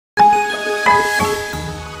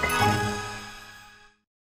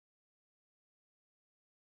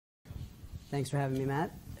Thanks for having me,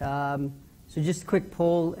 Matt. So just a quick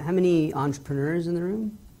poll, how many entrepreneurs in the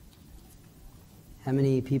room? How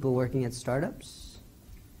many people working at startups?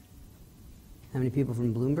 How many people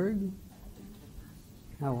from Bloomberg?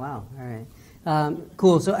 Oh, wow, all right.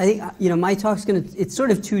 Cool, so I think, my talk's it's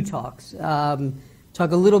sort of two talks.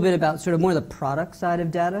 Talk a little bit about sort of more the product side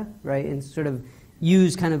of data, right, and sort of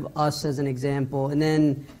use kind of us as an example. And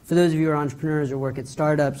then for those of you who are entrepreneurs or work at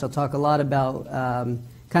startups, I'll talk a lot about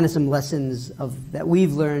kind of some lessons that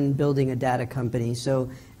we've learned building a data company. So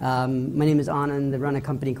my name is Anand. I run a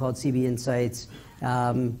company called CB Insights.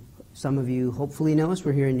 Some of you hopefully know us.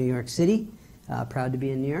 We're here in New York City. Proud to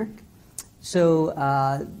be in New York. So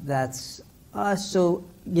that's us. So,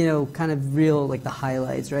 kind of real, like the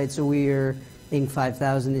highlights, right? So we're Inc.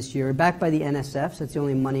 5,000 this year. We're backed by the NSF, so that's the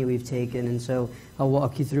only money we've taken. And so I'll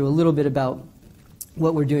walk you through a little bit about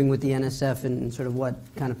what we're doing with the NSF and sort of what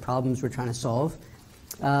kind of problems we're trying to solve.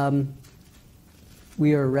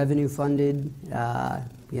 We are revenue funded,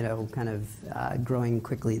 kind of growing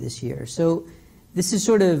quickly this year. So this is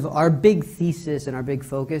sort of our big thesis and our big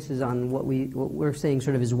focus is on what we're saying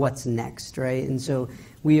sort of is what's next, right? And so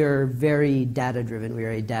we are very data driven. We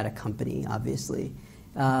are a data company, obviously.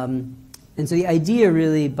 And so the idea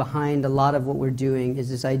really behind a lot of what we're doing is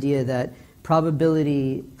this idea that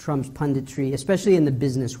probability trumps punditry, especially in the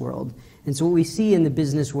business world. And so what we see in the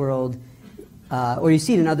business world, or you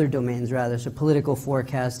see it in other domains rather, so political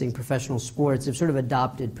forecasting, professional sports have sort of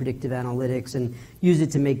adopted predictive analytics and used it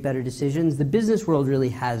to make better decisions. The business world really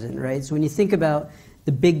hasn't, right? So when you think about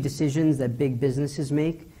the big decisions that big businesses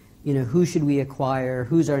make, who should we acquire,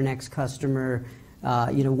 who's our next customer,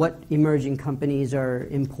 what emerging companies are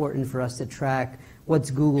important for us to track,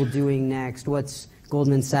 what's Google doing next, what's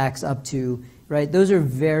Goldman Sachs up to, right? Those are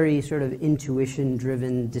very sort of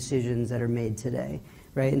intuition-driven decisions that are made today.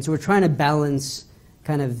 Right, and so we're trying to balance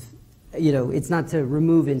kind of, it's not to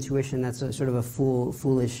remove intuition, that's sort of a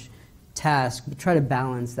foolish task, but try to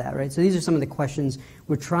balance that, right? So these are some of the questions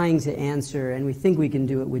we're trying to answer, and we think we can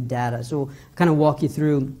do it with data. So we'll kind of walk you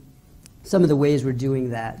through some of the ways we're doing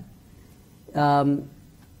that.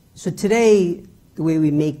 So today, the way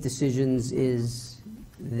we make decisions is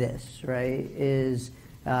this, right,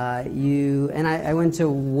 I went to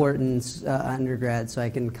Wharton's undergrad, so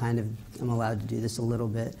I'm allowed to do this a little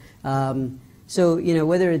bit. So,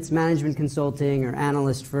 whether it's management consulting or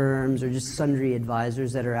analyst firms or just sundry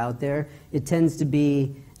advisors that are out there, it tends to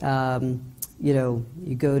be,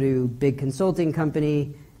 you go to big consulting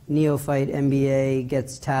company, neophyte MBA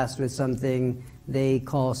gets tasked with something, they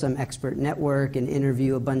call some expert network and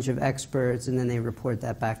interview a bunch of experts, and then they report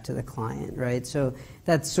that back to the client, right? So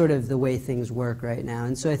that's sort of the way things work right now.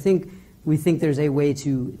 And so we think there's a way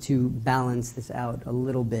to balance this out a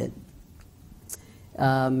little bit.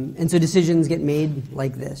 And so decisions get made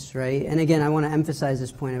like this, right? And again, I want to emphasize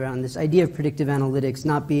this point around this idea of predictive analytics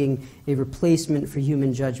not being a replacement for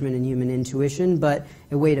human judgment and human intuition, but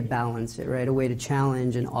a way to balance it, right? A way to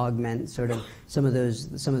challenge and augment sort of some of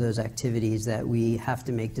those activities that we have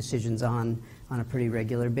to make decisions on a pretty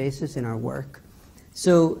regular basis in our work.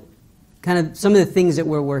 So kind of some of the things that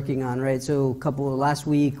we're working on, right? So last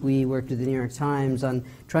week we worked with the New York Times on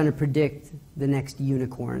trying to predict the next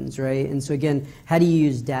unicorns, right? And so again, how do you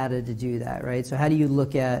use data to do that, right? So how do you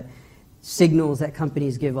look at signals that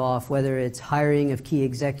companies give off, whether it's hiring of key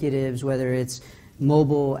executives, whether it's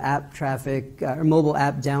mobile app traffic, or mobile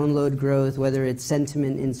app download growth, whether it's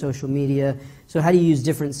sentiment in social media. So how do you use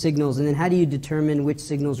different signals, and then how do you determine which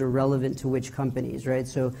signals are relevant to which companies, right?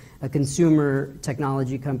 So a consumer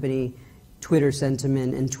technology company, Twitter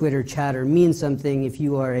sentiment and Twitter chatter means something. If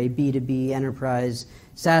you are a B2B enterprise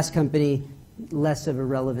SaaS company, less of a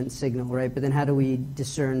relevant signal, right? But then how do we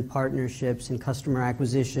discern partnerships and customer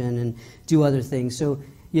acquisition and do other things? So,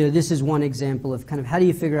 this is one example of kind of how do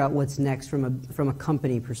you figure out what's next from a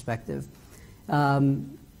company perspective.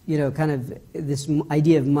 Kind of this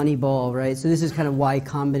idea of Moneyball, right? So this is kind of Y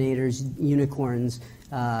Combinator's unicorns.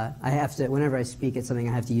 Whenever I speak at something,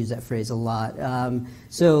 I have to use that phrase a lot.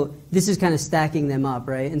 So this is kind of stacking them up,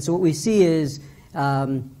 right? And so what we see is,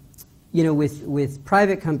 with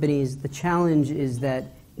private companies, the challenge is that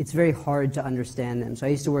it's very hard to understand them. So I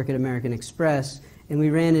used to work at American Express, and we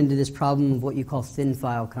ran into this problem of what you call thin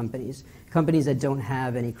file companies that don't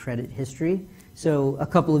have any credit history. So a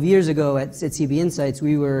couple of years ago at CB Insights,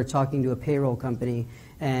 we were talking to a payroll company,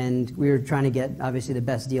 and we were trying to get, obviously, the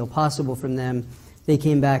best deal possible from them. They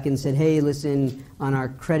came back and said, hey, listen, on our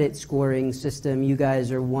credit scoring system, you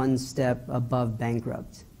guys are one step above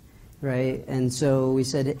bankrupt, right? And so we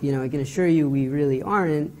said, I can assure you we really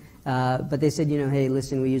aren't. But they said, hey,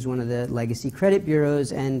 listen, we use one of the legacy credit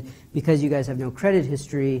bureaus, and because you guys have no credit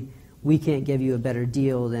history, we can't give you a better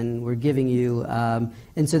deal than we're giving you.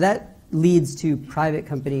 And so that leads to private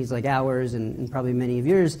companies like ours and probably many of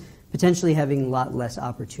yours potentially having a lot less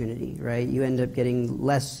opportunity, right? You end up getting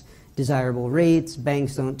less desirable rates,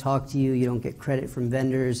 banks don't talk to you, you don't get credit from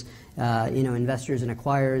vendors, investors and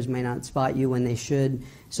acquirers may not spot you when they should.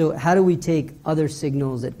 So how do we take other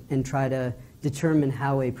signals and try to determine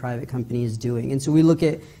how a private company is doing? And so we look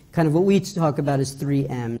at kind of what we talk about as 3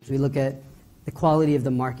 M's. We look at the quality of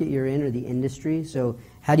the market you're in or the industry. So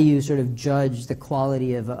how do you sort of judge the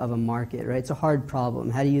quality of a market, right? It's a hard problem.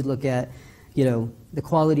 How do you look at, the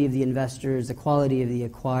quality of the investors, the quality of the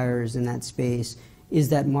acquirers in that space? Is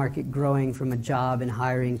that market growing from a job and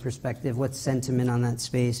hiring perspective? What's sentiment on that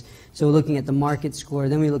space? So we're looking at the market score.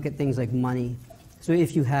 Then we look at things like money. So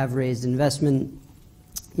if you have raised investment,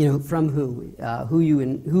 from who?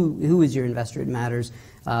 Who is your investor? It matters.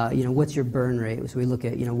 What's your burn rate? So we look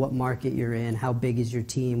at, what market you're in, how big is your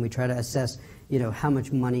team. We try to assess, how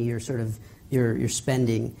much money you're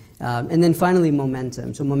spending. And then finally,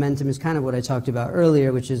 momentum. So momentum is kind of what I talked about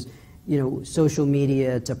earlier, which is, social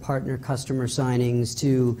media to partner customer signings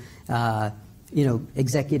to,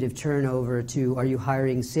 executive turnover to, are you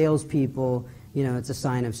hiring salespeople? It's a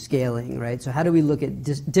sign of scaling, right? So how do we look at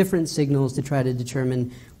different signals to try to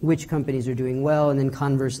determine which companies are doing well and then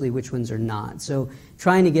conversely which ones are not? So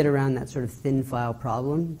trying to get around that sort of thin file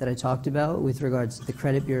problem that I talked about with regards to the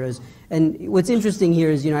credit bureaus. And what's interesting here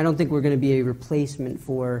is, I don't think we're going to be a replacement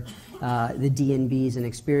for the DNBs and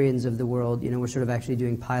Experians of the world. We're sort of actually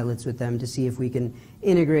doing pilots with them to see if we can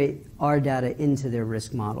integrate our data into their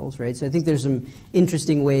risk models, right? So I think there's some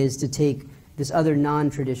interesting ways to take this other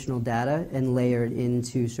non-traditional data and layer it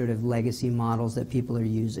into sort of legacy models that people are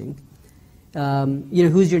using.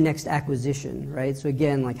 Who's your next acquisition, right? So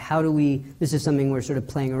again, like this is something we're sort of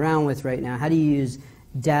playing around with right now. How do you use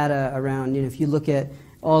data around, if you look at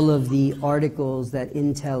all of the articles that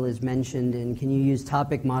Intel is mentioned in, can you use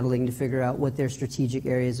topic modeling to figure out what their strategic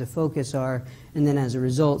areas of focus are, and then as a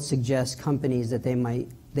result suggest companies that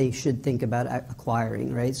they should think about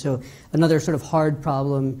acquiring, right? So another sort of hard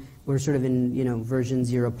problem. We're sort of in, version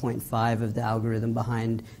 0.5 of the algorithm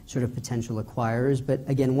behind sort of potential acquirers. But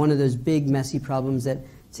again, one of those big messy problems that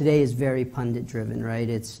today is very pundit driven, right?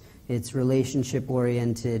 It's relationship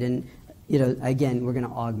oriented. And, again, we're going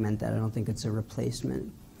to augment that. I don't think it's a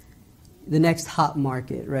replacement. The next hot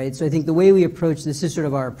market, right? So I think the way we approach this is sort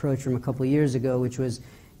of our approach from a couple of years ago, which was,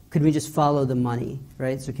 could we just follow the money,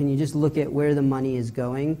 right? So can you just look at where the money is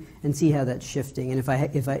going and see how that's shifting? And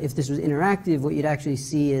if this was interactive, what you'd actually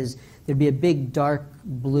see is there'd be a big dark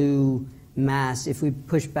blue mass. If we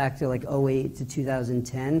push back to like 2008 to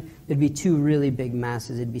 2010, there'd be 2 really big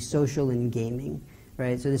masses. It'd be social and gaming,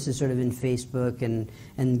 right? So this is sort of in Facebook and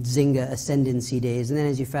Zynga ascendancy days. And then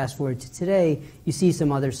as you fast forward to today, you see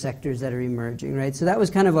some other sectors that are emerging, right? So that was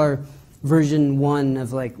kind of our version 1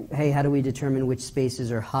 of like, hey, how do we determine which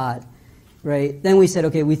spaces are hot, right? Then we said,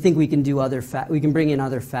 okay, we think we can do we can bring in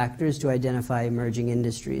other factors to identify emerging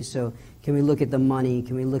industries. So can we look at the money?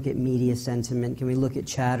 Can we look at media sentiment? Can we look at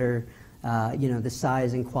chatter? The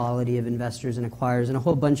size and quality of investors and acquirers and a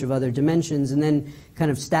whole bunch of other dimensions, and then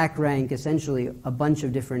kind of stack rank essentially a bunch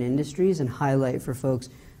of different industries and highlight for folks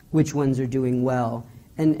which ones are doing well.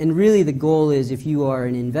 And really the goal is, if you are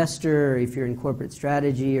an investor or if you're in corporate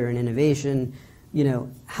strategy or in innovation,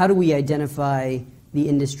 how do we identify the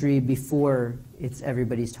industry before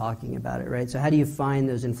everybody's talking about it, right? So how do you find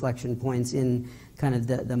those inflection points in kind of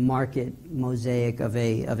the market mosaic of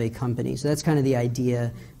a company? So that's kind of the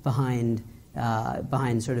idea behind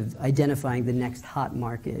sort of identifying the next hot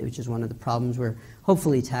market, which is one of the problems we're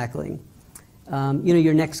hopefully tackling.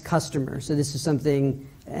 Your next customer. So this is something,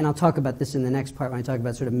 and I'll talk about this in the next part when I talk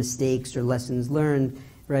about sort of mistakes or lessons learned,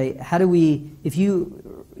 right? How do we, if you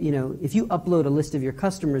upload a list of your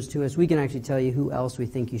customers to us, we can actually tell you who else we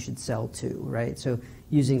think you should sell to, right? So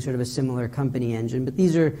using sort of a similar company engine. But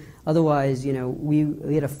these are, otherwise,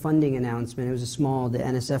 we had a funding announcement. It was the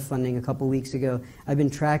NSF funding a couple weeks ago. I've been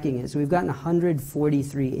tracking it. So we've gotten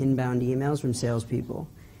 143 inbound emails from salespeople,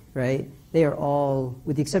 right? They are all,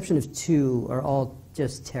 with the exception of 2, are all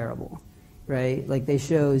just terrible, right? Like they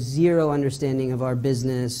show zero understanding of our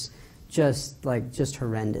business, just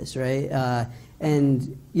horrendous, right?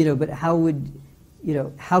 But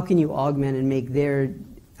how can you augment and make their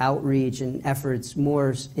outreach and efforts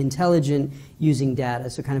more intelligent using data?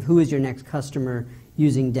 So kind of who is your next customer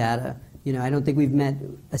using data? I don't think we've met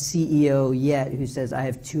a CEO yet who says, I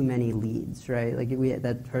have too many leads, right? Like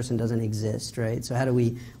that person doesn't exist, right? So how do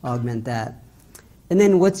we augment that? And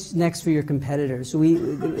then what's next for your competitors? So we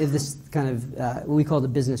have this kind of what we call the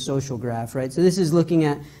business social graph, right? So this is looking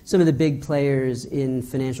at some of the big players in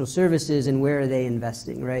financial services and where are they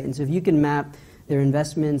investing, right? And so if you can map their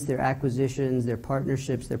investments, their acquisitions, their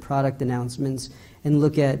partnerships, their product announcements, and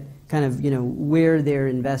look at kind of, where they're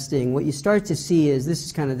investing, what you start to see is this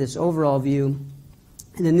is kind of this overall view,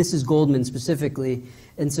 and then this is Goldman specifically.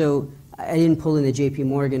 And so I didn't pull in the JP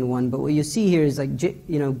Morgan one, but what you see here is like,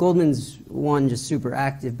 Goldman's one just super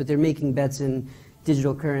active, but they're making bets in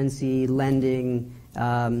digital currency, lending,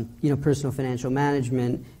 personal financial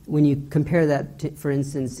management. When you compare that, to, for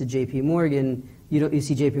instance, to JP Morgan, you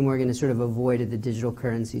see JP Morgan has sort of avoided the digital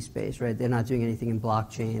currency space, right? They're not doing anything in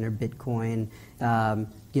blockchain or Bitcoin,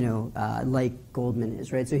 like Goldman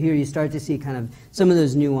is, right? So here you start to see kind of some of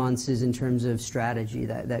those nuances in terms of strategy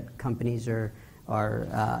that companies are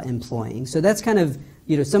employing. So that's kind of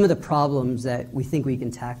some of the problems that we think we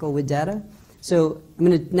can tackle with data. So I'm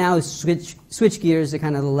going to now switch gears to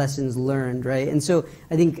kind of the lessons learned, right? And so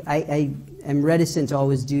I think I am reticent to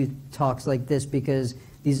always do talks like this because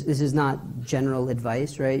this is not general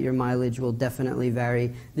advice, right? Your mileage will definitely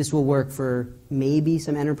vary. This will work for maybe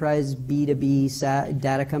some enterprise B2B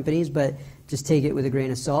data companies, but just take it with a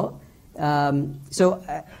grain of salt. I'm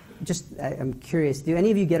curious, do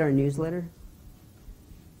any of you get our newsletter?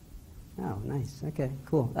 Oh, nice. Okay,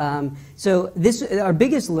 cool. So our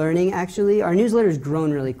biggest learning, actually, our newsletter's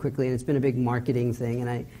grown really quickly, and it's been a big marketing thing.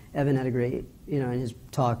 And Evan had a great, in his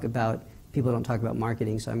talk about people don't talk about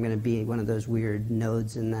marketing, so I'm going to be one of those weird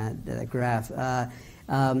nodes in that graph.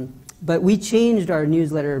 But we changed our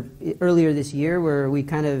newsletter earlier this year, where we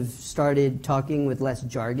kind of started talking with less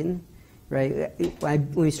jargon. Right? When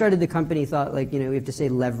we started the company, thought we have to say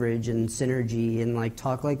leverage and synergy and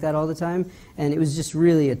talk like that all the time, and it was just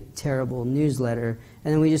really a terrible newsletter.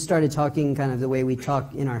 And then we just started talking kind of the way we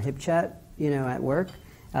talk in our hip chat, at work,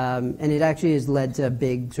 and it actually has led to a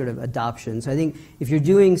big sort of adoption. So I think if you're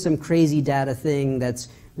doing some crazy data thing that's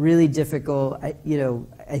really difficult,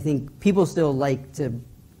 I think people still like to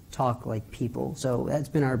talk like people. So that's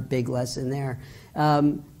been our big lesson there.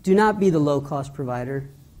 Do not be the low-cost provider.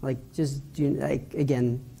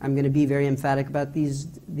 Again, I'm going to be very emphatic about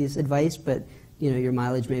this advice, but your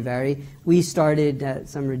mileage may vary. We started at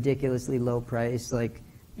some ridiculously low price.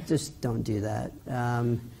 Just don't do that.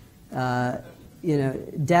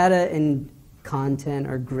 Data and content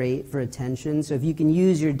are great for attention. So if you can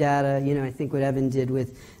use your data, I think what Evan did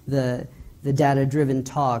with the data-driven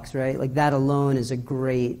talks, right? That alone is a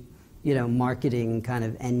great, marketing kind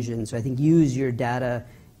of engine. So I think use your data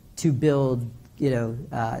to build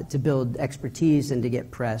expertise and to get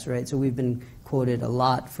press, right? So we've been quoted a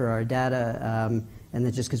lot for our data, and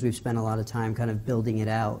that's just because we've spent a lot of time kind of building it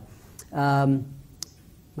out.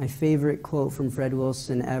 My favorite quote from Fred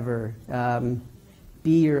Wilson ever,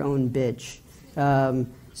 be your own bitch.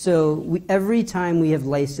 Every time we have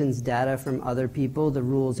licensed data from other people, the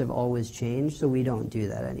rules have always changed, so we don't do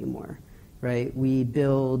that anymore, right? We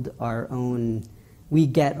build our own, we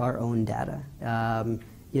get our own data.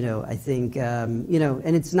 I think, and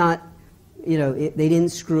it's not, they didn't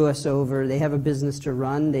screw us over. They have a business to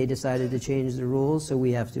run. They decided to change the rules, so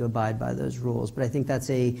we have to abide by those rules. But I think that's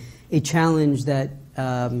a challenge that,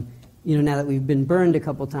 now that we've been burned a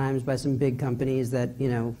couple times by some big companies that,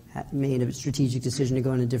 made a strategic decision to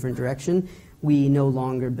go in a different direction, we no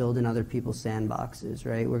longer build in other people's sandboxes,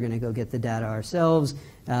 right? We're going to go get the data ourselves,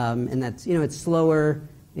 and that's, it's slower.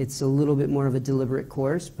 It's a little bit more of a deliberate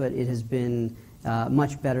course, but it has been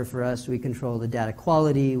much better for us. We control the data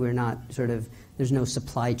quality. We're not there's no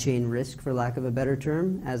supply chain risk, for lack of a better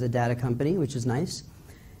term, as a data company, which is nice.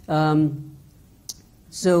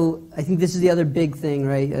 So I think this is the other big thing,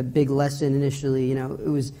 right? A big lesson initially, it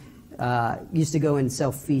was used to go and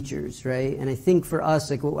sell features, right? And I think for us,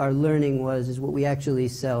 what our learning is what we actually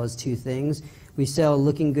sell is two things. We sell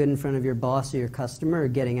looking good in front of your boss or your customer, or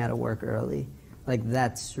getting out of work early.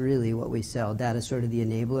 That's really what we sell. Data is sort of the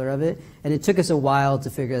enabler of it. And it took us a while to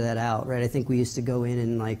figure that out, right? I think we used to go in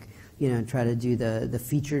and try to do the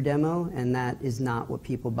feature demo, and that is not what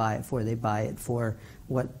people buy it for. They buy it for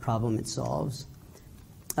what problem it solves.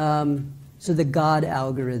 So the God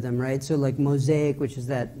algorithm, right? So Mosaic, which is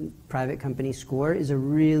that private company score, is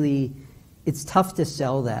it's tough to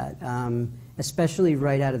sell that, especially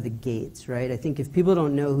right out of the gates, right? I think if people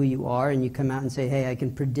don't know who you are and you come out and say, hey, I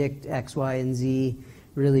can predict X, Y, and Z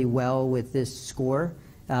really well with this score,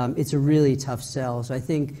 it's a really tough sell. So I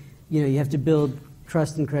think, you have to build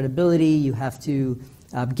trust and credibility. You have to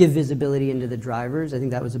give visibility into the drivers. I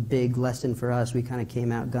think that was a big lesson for us. We kind of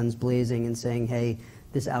came out guns blazing and saying, hey,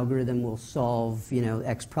 this algorithm will solve,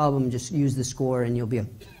 X problem. Just use the score and you'll be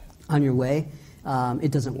on your way.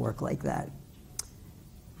 It doesn't work like that.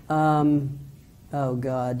 Oh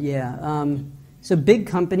God, yeah. So big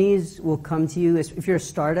companies will come to you, if you're a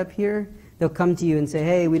startup here, they'll come to you and say,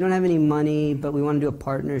 hey, we don't have any money, but we want to do a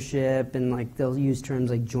partnership, and like they'll use terms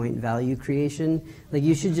like joint value creation. Like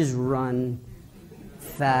you should just run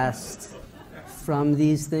fast from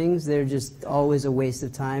these things. They're just always a waste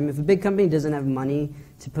of time. If a big company doesn't have money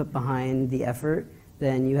to put behind the effort,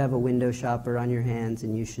 then you have a window shopper on your hands,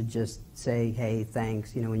 and you should just say, hey,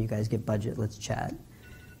 thanks, when you guys get budget, let's chat.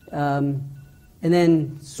 And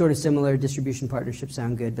then sort of similar, distribution partnerships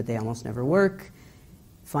sound good, but they almost never work.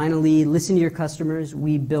 Finally, listen to your customers.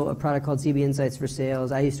 We built a product called CB Insights for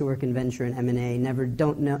sales. I used to work in venture and M&A,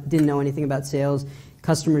 didn't know anything about sales.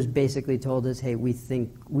 Customers basically told us, hey, we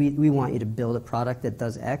think we want you to build a product that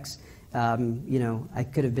does X. I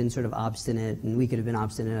could have been sort of obstinate, and we could have been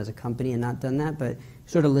obstinate as a company and not done that, but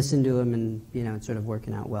sort of listened to them, and it's sort of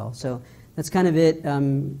working out well. So that's kind of it.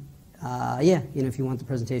 If you want the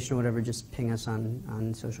presentation or whatever, just ping us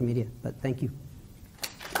on social media. But thank you.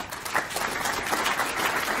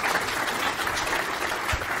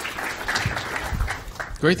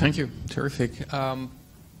 Great, thank you. Terrific. I'm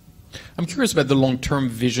curious about the long-term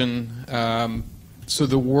vision. So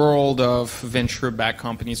the world of venture-backed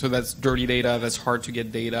companies, so that's dirty data, that's hard to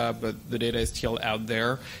get data, but the data is still out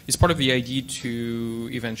there. Is part of the idea to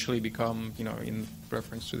eventually become, in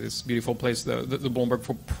reference to this beautiful place, the Bloomberg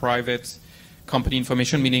for private company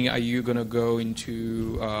information, meaning are you going to go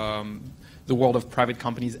into the world of private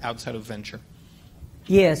companies outside of venture?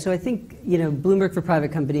 Yeah, so I think, Bloomberg for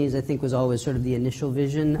private companies, I think, was always sort of the initial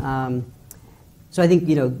vision. So I think,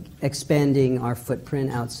 expanding our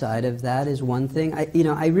footprint outside of that is one thing.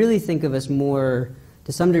 I really think of us more,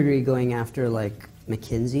 to some degree, going after like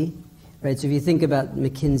McKinsey, right? So if you think about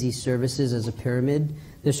McKinsey services as a pyramid,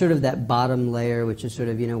 there's sort of that bottom layer, which is sort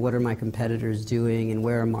of, what are my competitors doing and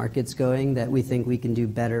where are markets going, that we think we can do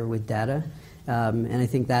better with data. And I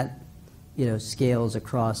think that, scales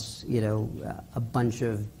across, a bunch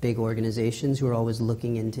of big organizations who are always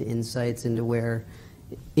looking into insights into where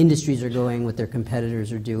industries are going, what their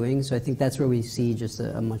competitors are doing. So I think that's where we see just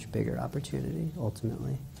a much bigger opportunity,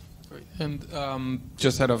 ultimately. Great. And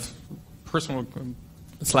just out of personal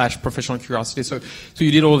 / professional curiosity, so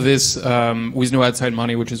you did all of this with no outside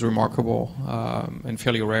money, which is remarkable and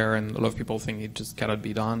fairly rare, and a lot of people think it just cannot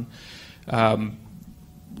be done.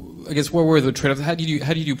 I guess what were the trade-offs? How did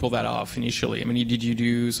you pull that off initially? I mean, did you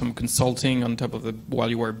do some consulting on top of while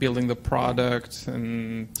you were building the product,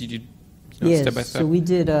 and did you? Step by step? So we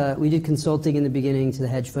did consulting in the beginning to the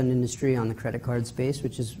hedge fund industry on the credit card space,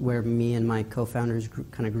 which is where me and my co-founders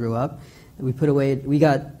kind of grew up. We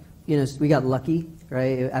got lucky,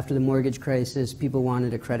 right? After the mortgage crisis, people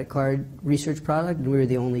wanted a credit card research product, and we were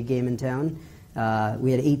the only game in town.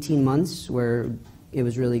 We had 18 months where it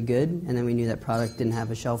was really good, and then we knew that product didn't have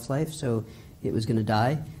a shelf life, so it was going to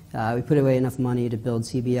die. We put away enough money to build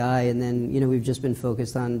CBI, and then we've just been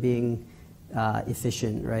focused on being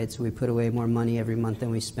efficient, right? So we put away more money every month than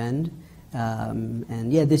we spend.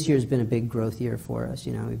 This year's been a big growth year for us.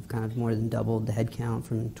 We've kind of more than doubled the headcount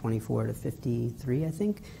from 24 to 53, I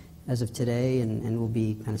think, as of today, and we'll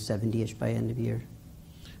be kind of 70-ish by end of year.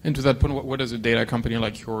 And to that point, what does a data company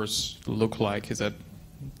like yours look like? Is that,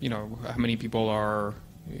 how many people are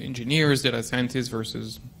engineers, data scientists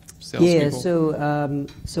versus salespeople? Yeah,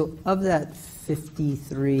 so of that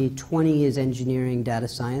 53, 20 is engineering, data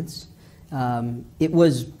science. It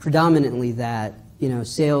was predominantly that.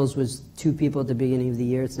 Sales was 2 people at the beginning of the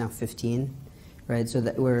year. It's now 15, right? So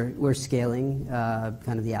that we're scaling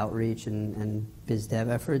kind of the outreach and biz dev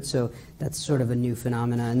efforts. So that's sort of a new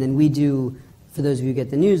phenomena. And then we do, for those of you who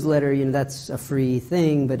get the newsletter, that's a free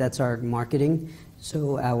thing, but that's our marketing.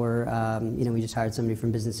 So we just hired somebody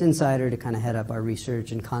from Business Insider to kind of head up our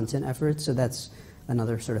research and content efforts. So that's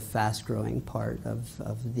another sort of fast-growing part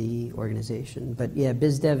of the organization. But yeah,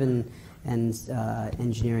 biz dev and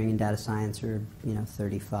engineering and data science are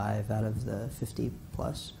 35 out of the 50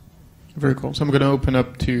 plus. Very cool. So I'm going to open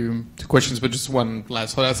up to questions, but just one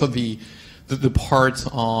last thought. I thought the part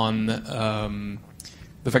on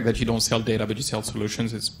the fact that you don't sell data but you sell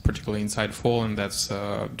solutions is particularly insightful, and that's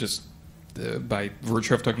just by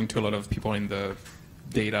virtue of talking to a lot of people in the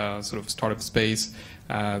data sort of startup space.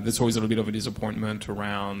 There's always a little bit of a disappointment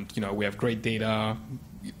around, we have great data,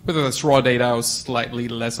 whether that's raw data or slightly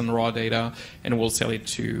less than raw data, and we'll sell it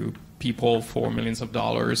to people for millions of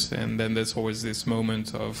dollars, and then there's always this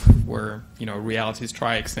moment of where reality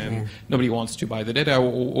strikes and nobody wants to buy the data,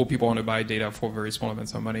 or people want to buy data for very small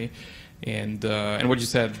amounts of money. And what you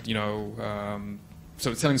said,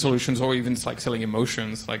 so selling solutions, or even like selling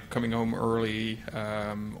emotions, like coming home early,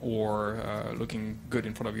 or looking good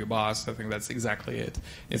in front of your boss. I think that's exactly it.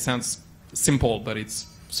 It sounds simple, but it's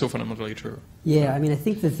so fundamentally true. Yeah, I mean, I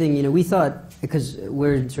think the thing, we thought, because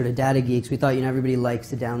we're sort of data geeks, we thought, everybody likes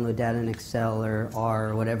to download data in Excel or R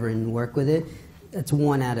or whatever and work with it. That's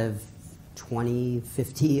 1 out of 20,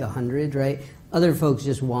 50, 100, right? Other folks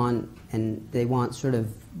just want, and they want sort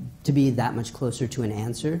of to be that much closer to an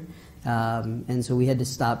answer. And so we had to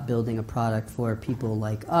stop building a product for people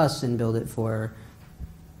like us and build it for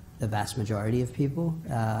the vast majority of people.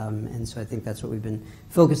 And so I think that's what we've been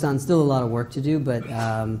focused on. Still a lot of work to do, but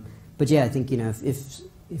yeah, I think,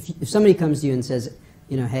 if somebody comes to you and says,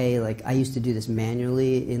 hey, like I used to do this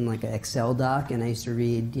manually in like an Excel doc, and I used to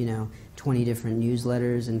read, 20 different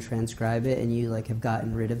newsletters and transcribe it, and you like have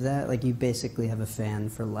gotten rid of that, like you basically have a fan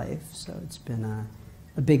for life. So it's been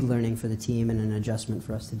a big learning for the team and an adjustment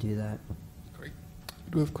for us to do that. Great.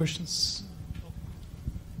 Do we have questions?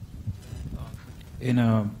 In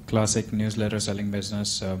a classic newsletter selling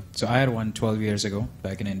business, so I had one 12 years ago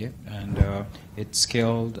back in India, and it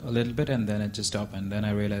scaled a little bit, and then it just stopped, and then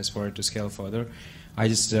I realized for it to scale further, I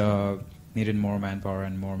just needed more manpower,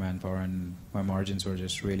 and my margins were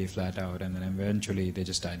just really flat out, and then eventually they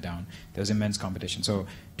just died down. There was immense competition. So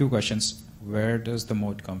 2 questions. Where does the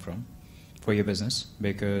moat come from for your business?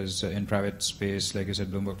 Because in private space, like you said,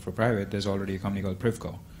 Bloomberg for private, there's already a company called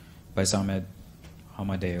Privco by Samad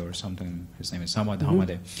Hamadeh or something. His name is Samad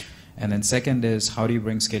Hamadeh. And then second is, how do you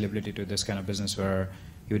bring scalability to this kind of business where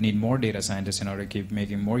you would need more data scientists in order to keep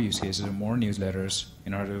making more use cases or more newsletters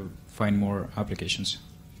in order to find more applications?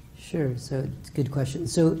 Sure, so it's a good question.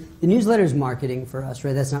 So the newsletter is marketing for us,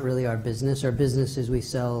 right? That's not really our business. Our business is we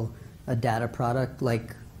sell a data product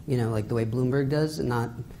like, like the way Bloomberg does,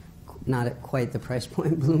 not at quite the price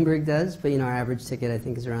point Bloomberg does, but our average ticket I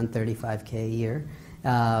think is around $35K a year.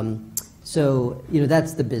 So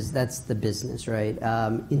that's the business, right?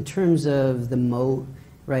 In terms of the moat,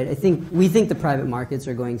 right? We think the private markets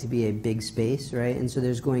are going to be a big space, right? And so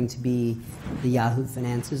there's going to be the Yahoo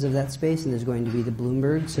Finances of that space, and there's going to be the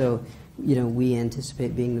Bloomberg. So we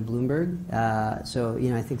anticipate being the Bloomberg. So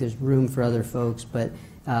I think there's room for other folks, but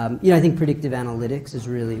I think predictive analytics is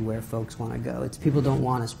really where folks want to go. It's people don't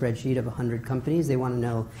want a spreadsheet of 100 companies. They want to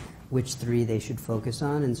know which 3 they should focus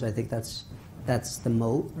on, and so I think that's the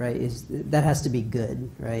moat, right? That has to be good,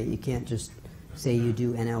 right? You can't just say you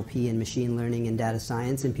do NLP and machine learning and data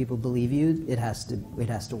science and people believe you. It has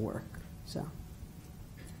to work.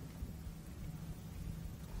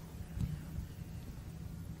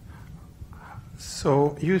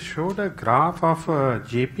 So you showed a graph of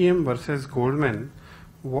JPM versus Goldman,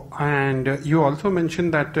 and you also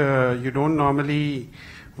mentioned that you don't normally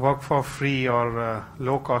work for free or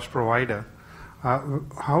low-cost provider.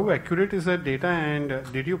 How accurate is that data,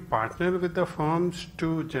 and did you partner with the firms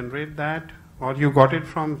to generate that, or you got it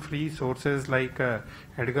from free sources like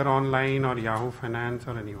Edgar Online or Yahoo Finance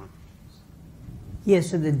or anyone? Yeah,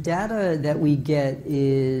 so the data that we get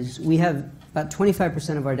is, we have about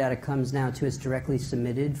 25% of our data comes now to us directly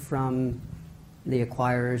submitted from the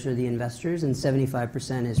acquirers or the investors, and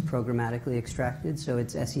 75% is programmatically extracted. So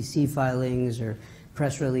it's SEC filings or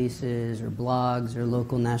press releases or blogs or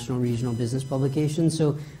local, national, regional business publications.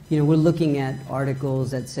 So, we're looking at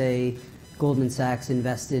articles that say Goldman Sachs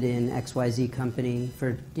invested in XYZ company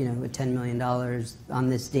for, $10 million on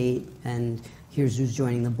this date, and here's who's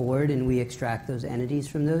joining the board, and we extract those entities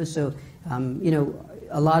from those. So,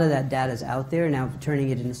 a lot of that data is out there. Now, turning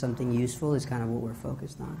it into something useful is kind of what we're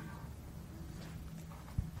focused on.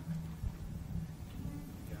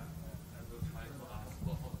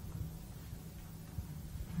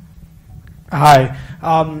 Hi.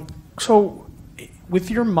 So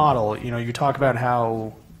with your model, you talk about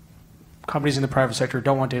how companies in the private sector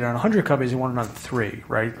don't want data on 100 companies, they want it on 3,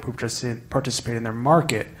 right, who participate in their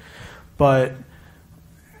market. But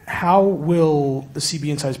how will the CB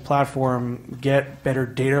Insights platform get better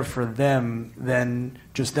data for them than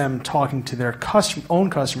just them talking to their own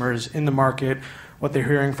customers in the market, what they're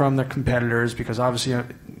hearing from their competitors, because obviously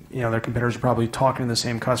their competitors are probably talking to the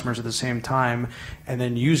same customers at the same time, and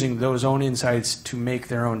then using those own insights to make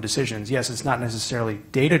their own decisions. Yes, it's not necessarily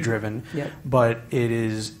data-driven, but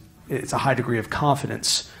it's a high degree of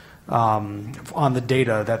confidence on the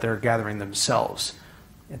data that they're gathering themselves.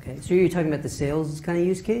 Okay, so you're talking about the sales kind of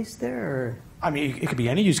use case there, or? I mean, it could be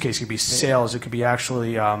any use case. It could be sales. It could be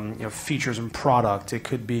actually features and product. It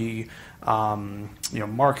could be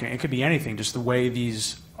marketing. It could be anything. Just the way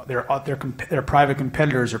their private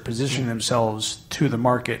competitors are positioning themselves to the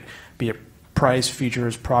market, be it price,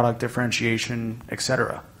 features, product differentiation,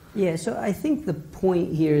 etc. Yeah, so I think the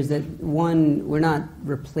point here is that, one, we're not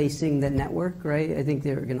replacing the network, right? I think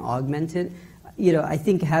they're going to augment it. I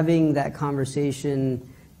think having that conversation,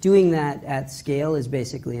 doing that at scale is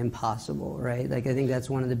basically impossible, right? Like, I think that's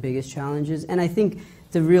one of the biggest challenges. And I think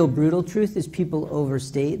the real brutal truth is people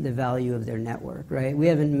overstate the value of their network, right? We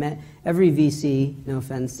haven't met, every VC, no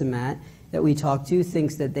offense to Matt, that we talk to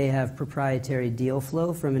thinks that they have proprietary deal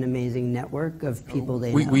flow from an amazing network of people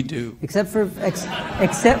they know. We do. Except for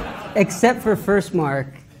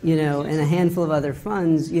FirstMark, and a handful of other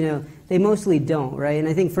funds, they mostly don't, right? And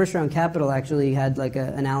I think First Round Capital actually had like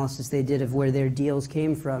an analysis they did of where their deals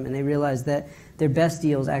came from, and they realized that their best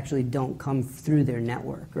deals actually don't come through their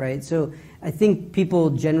network, right? So I think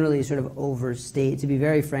people generally sort of overstate, to be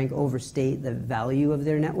very frank, overstate the value of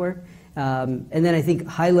their network. And then I think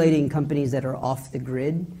highlighting companies that are off the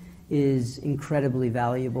grid is incredibly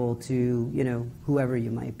valuable to, whoever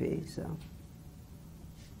you might be, so.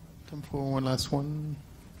 Time for one last one.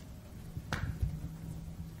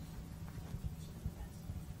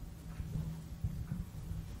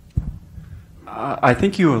 I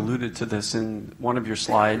think you alluded to this in one of your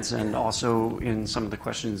slides and also in some of the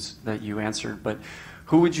questions that you answered, but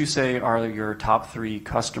who would you say are your top 3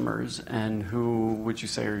 customers, and who would you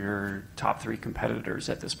say are your top 3 competitors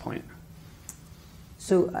at this point?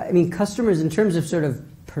 So, I mean, customers in terms of sort of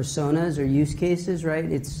personas or use cases, right?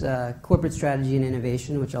 It's corporate strategy and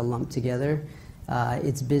innovation, which I'll lump together.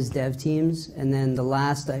 It's biz dev teams. And then the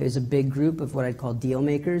last is a big group of what I'd call deal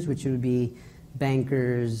makers, which would be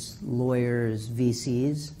bankers, lawyers,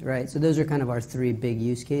 VCs, right? So those are kind of our 3 big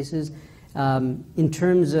use cases. In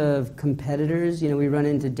terms of competitors, we run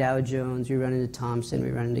into Dow Jones, we run into Thomson, we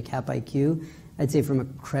run into Cap IQ. I'd say from a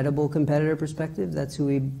credible competitor perspective, that's who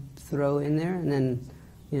we throw in there. And then,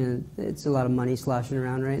 it's a lot of money sloshing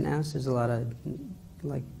around right now, so there's a lot of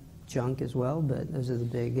like junk as well, but those are the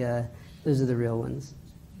big, those are the real ones.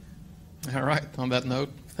 All right, on that note,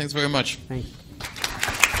 thanks very much. Thank you.